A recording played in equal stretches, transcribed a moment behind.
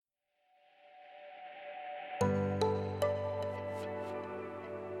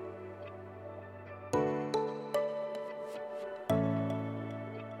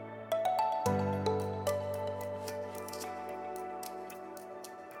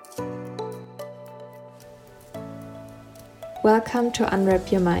Welcome to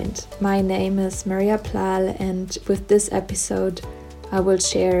Unwrap Your Mind. My name is Maria Plal, and with this episode I will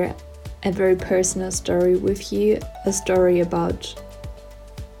share a very personal story with you, a story about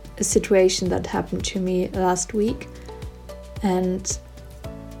a situation that happened to me last week, and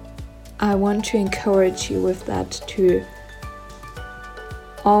I want to encourage you with that to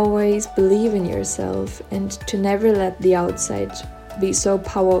always believe in yourself and to never let the outside be so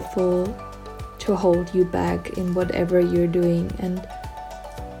powerful to hold you back in whatever you're doing. And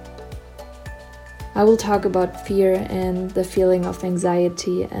I will talk about fear and the feeling of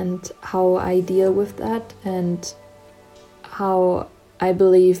anxiety and how I deal with that and how I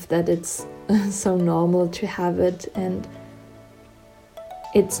believe that it's so normal to have it, and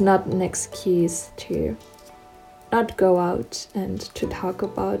it's not an excuse to not go out and to talk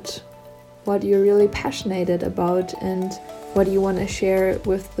about what you're really passionate about and what you want to share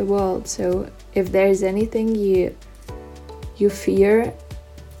with the world. So if there's anything you fear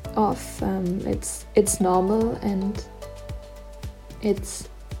of, it's normal, and it's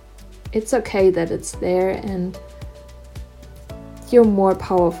okay that it's there, and you're more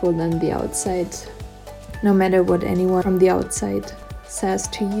powerful than the outside, no matter what anyone from the outside says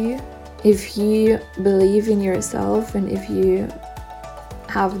to you. If you believe in yourself and if you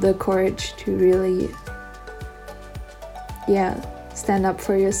have the courage to really stand up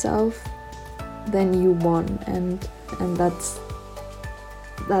for yourself, then you won, and that's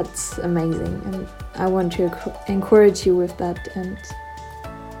amazing, and I want to encourage you with that. And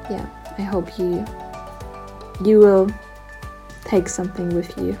I hope you will take something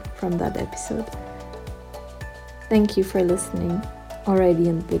with you from that episode. Thank you for listening already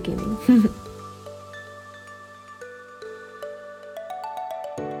in the beginning.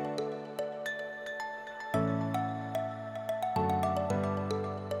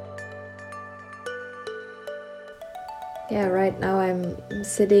 Right now I'm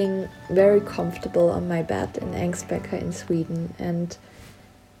sitting very comfortable on my bed in Ängsbacka in Sweden, and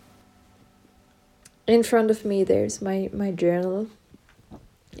in front of me there's my journal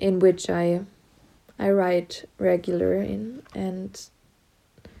in which I write regular in. And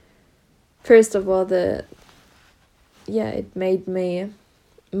first of all, it made me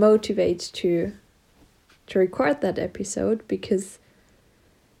motivate to record that episode, because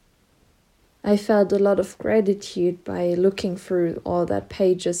I felt a lot of gratitude by looking through all that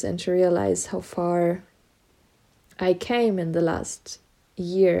pages and to realize how far I came in the last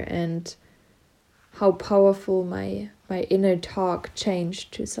year and how powerful my inner talk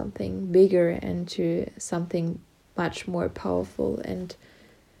changed to something bigger and to something much more powerful. And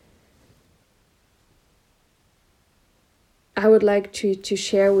I would like to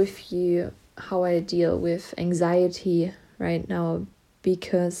share with you how I deal with anxiety right now,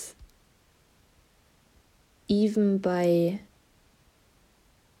 because even by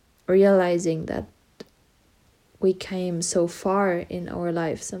realizing that we came so far in our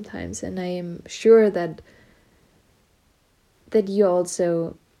life sometimes, and I am sure that you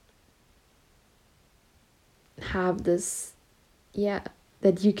also have this,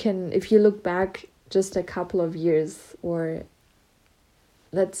 that you can, if you look back just a couple of years, or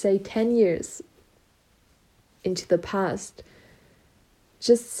let's say 10 years into the past,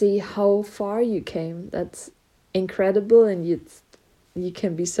 just see how far you came. That's incredible, and you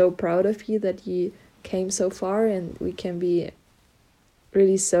can be so proud of you that you came so far, and we can be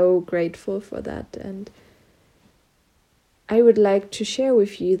really so grateful for that. And I would like to share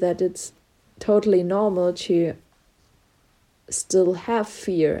with you that it's totally normal to still have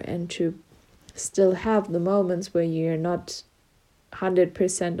fear and to still have the moments where you're not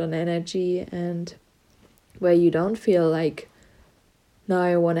 100% on energy and where you don't feel like, now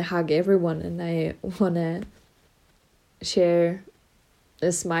I want to hug everyone and I want to share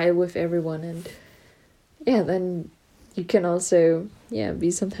a smile with everyone. And then you can also be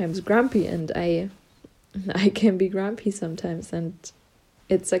sometimes grumpy, and I can be grumpy sometimes, and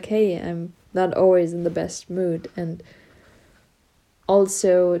it's okay. I'm not always in the best mood, and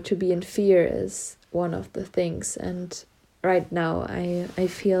also to be in fear is one of the things. And right now I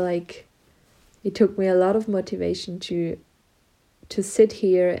feel like it took me a lot of motivation to sit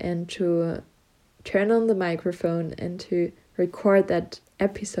here and to turn on the microphone and to record that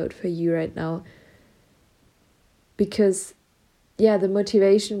episode for you right now, because the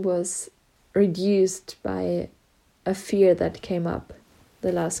motivation was reduced by a fear that came up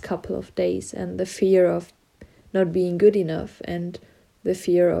the last couple of days, and the fear of not being good enough, and the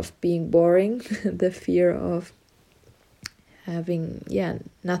fear of being boring, the fear of having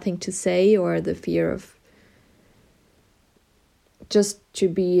nothing to say, or the fear of just to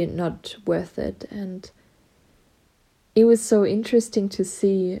be not worth it. And it was so interesting to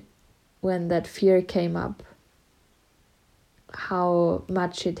see when that fear came up, how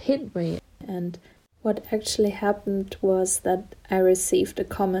much it hit me. And what actually happened was that I received a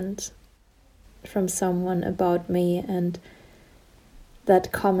comment from someone about me, and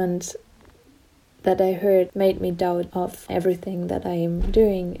that comment that I heard made me doubt of everything that I am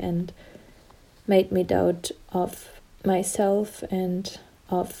doing, and made me doubt of myself and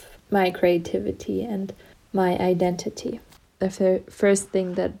of my creativity and my identity. The first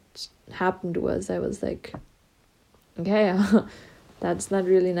thing that happened was I was like, okay, that's not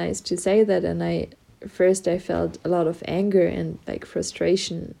really nice to say that. And I felt a lot of anger and like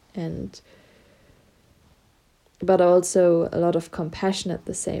frustration, but also a lot of compassion at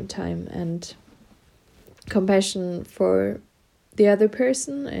the same time, and compassion for the other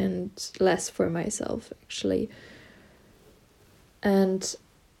person and less for myself, actually. And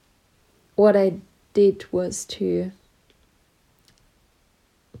what I did was to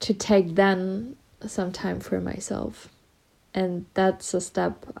take then some time for myself. And that's a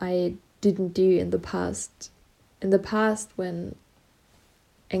step I didn't do in the past. In the past, when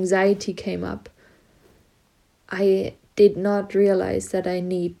anxiety came up, I did not realize that I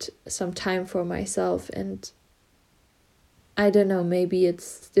need some time for myself. And I don't know, maybe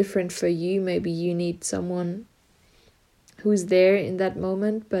it's different for you. Maybe you need someone who's there in that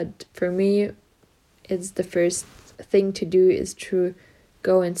moment. But for me, it's the first thing to do is to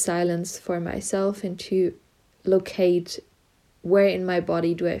go in silence for myself and to locate where in my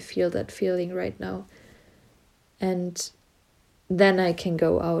body do I feel that feeling right now. And then I can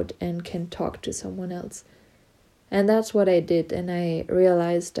go out and can talk to someone else. And that's what I did. And I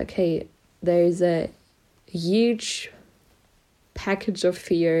realized, okay, there is a huge package of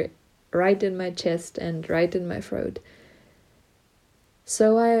fear right in my chest and right in my throat.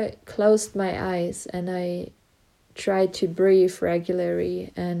 So I closed my eyes and I tried to breathe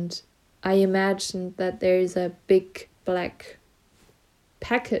regularly, and I imagined that there is a big black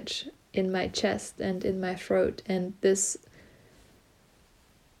package in my chest and in my throat, and this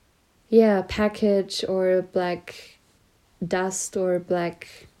package or black dust or black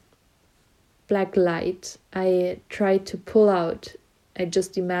light, I tried to pull out. I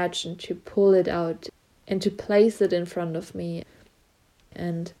just imagined to pull it out and to place it in front of me.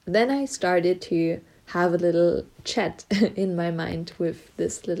 And then I started to have a little chat in my mind with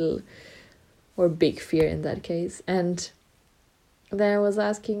this little or big fear in that case. And then I was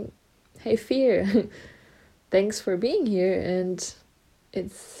asking, hey fear, thanks for being here, and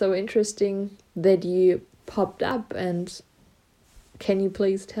it's so interesting that you popped up, and can you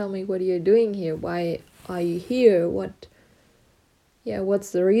please tell me what you're doing here? Why are you here? What's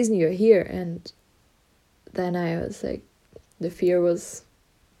the reason you're here? And then I was like, the fear was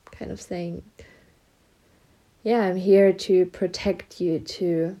kind of saying, I'm here to protect you,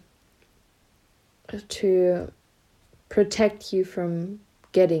 to protect you from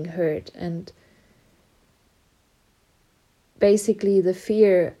getting hurt. And basically the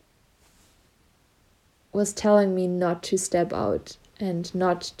fear was telling me not to step out and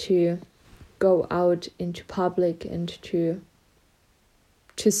not to go out into public and to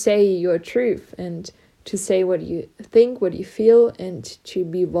say your truth and to say what you think, what you feel, and to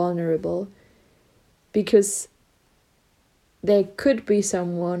be vulnerable. Because there could be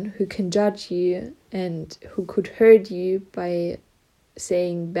someone who can judge you and who could hurt you by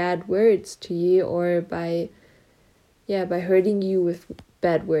saying bad words to you, or by hurting you with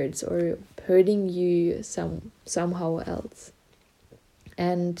bad words, or hurting you somehow else.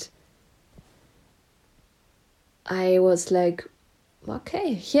 And I was like,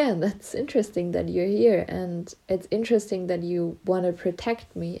 okay, that's interesting that you're here, and it's interesting that you want to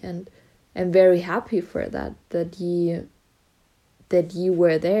protect me, and I'm very happy for that you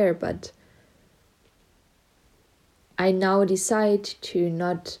were there. But I now decide to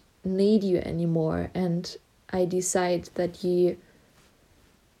not need you anymore, and I decide that you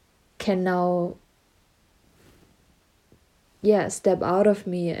can now step out of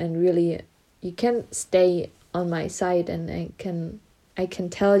me, and really you can stay on my side, and I can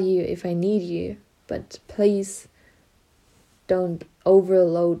tell you if I need you, but please don't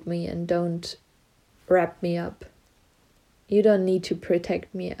overload me and don't wrap me up. You don't need to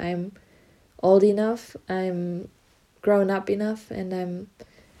protect me. I'm old enough, I'm grown up enough, and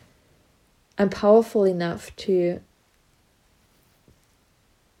I'm powerful enough to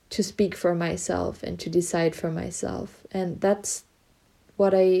speak for myself and to decide for myself. And that's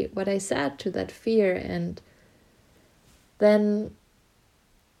what I said to that fear. And then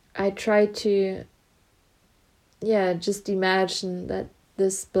I tried to just imagine that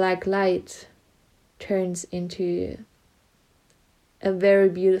this black light turns into a very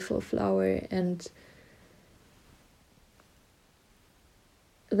beautiful flower. And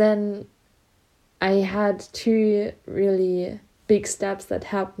then I had 2 really big steps that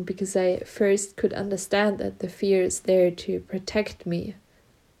happened, because I first could understand that the fear is there to protect me.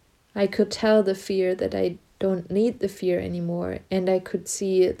 I could tell the fear that I don't need the fear anymore, and I could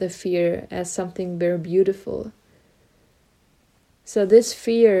see the fear as something very beautiful. So this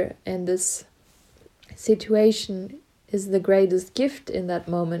fear and this situation is the greatest gift in that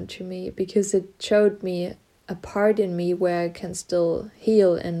moment to me, because it showed me a part in me where I can still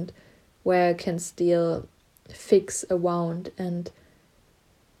heal and where I can still fix a wound. And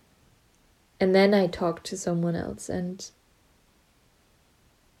then I talked to someone else, and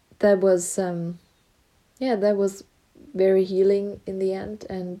that was that was very healing in the end.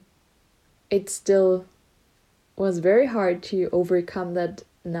 And it still was very hard to overcome that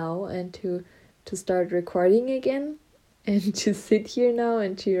now, and to start recording again, and to sit here now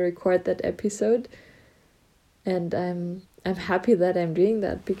and to record that episode. And I'm happy that I'm doing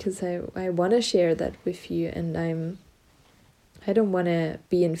that, because I want to share that with you, and I don't want to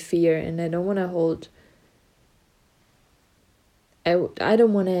be in fear, and I don't want to hold I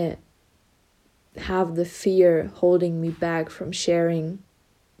don't want to have the fear holding me back from sharing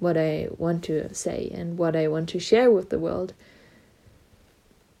what I want to say and what I want to share with the world.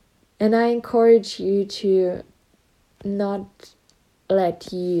 And I encourage you to not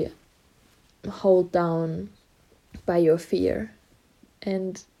let you hold down by your fear.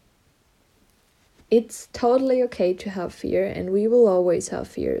 And it's totally okay to have fear, and we will always have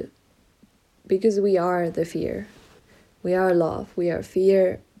fear, because we are the fear. We are love, we are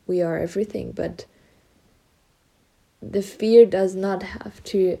fear, we are everything. But the fear does not have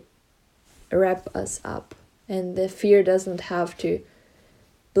to wrap us up, and the fear doesn't have to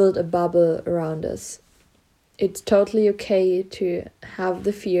build a bubble around us. It's totally okay to have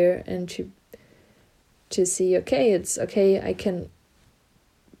the fear, and to see, okay, it's okay, I can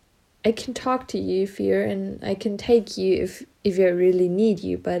talk to you, fear, and I can take you if I really need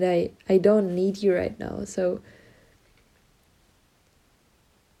you, but I don't need you right now. So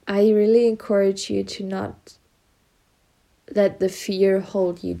I really encourage you to not let the fear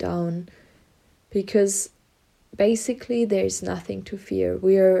hold you down, because basically there's nothing to fear.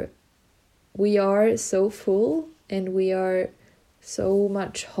 We are so full, and we are so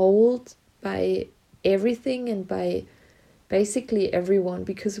much held by everything and by basically everyone,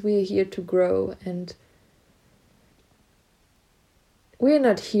 because we're here to grow, and we're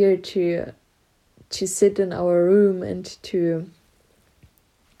not here to sit in our room and to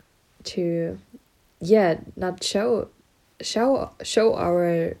not show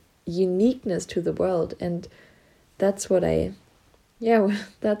our uniqueness to the world. And that's what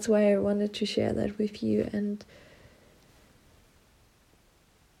that's why I wanted to share that with you. And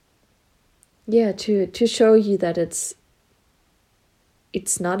to show you that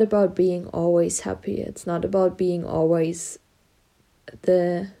it's not about being always happy. It's not about being always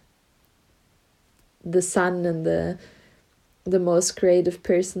the sun and the most creative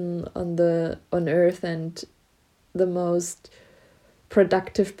person on earth and the most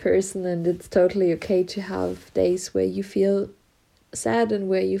productive person. And it's totally okay to have days where you feel sad, and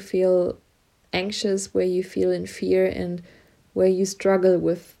where you feel anxious, where you feel in fear, and where you struggle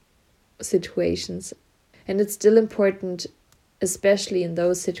with situations. And it's still important, especially in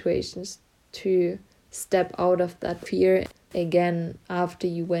those situations, to step out of that fear again after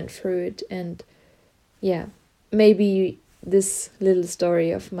you went through it. And maybe this little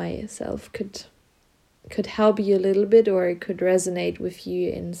story of myself could help you a little bit, or it could resonate with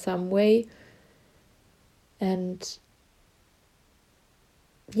you in some way. And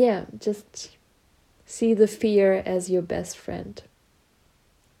just see the fear as your best friend.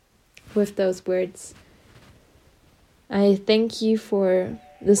 With those words, I thank you for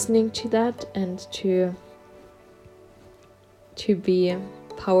listening to that, and to be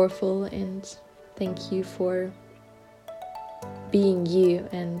powerful, and thank you for being you,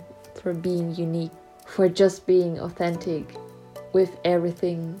 and for being unique, for just being authentic with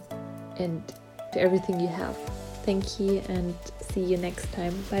everything and everything you have. Thank you, and see you next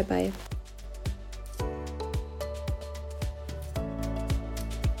time. Bye bye.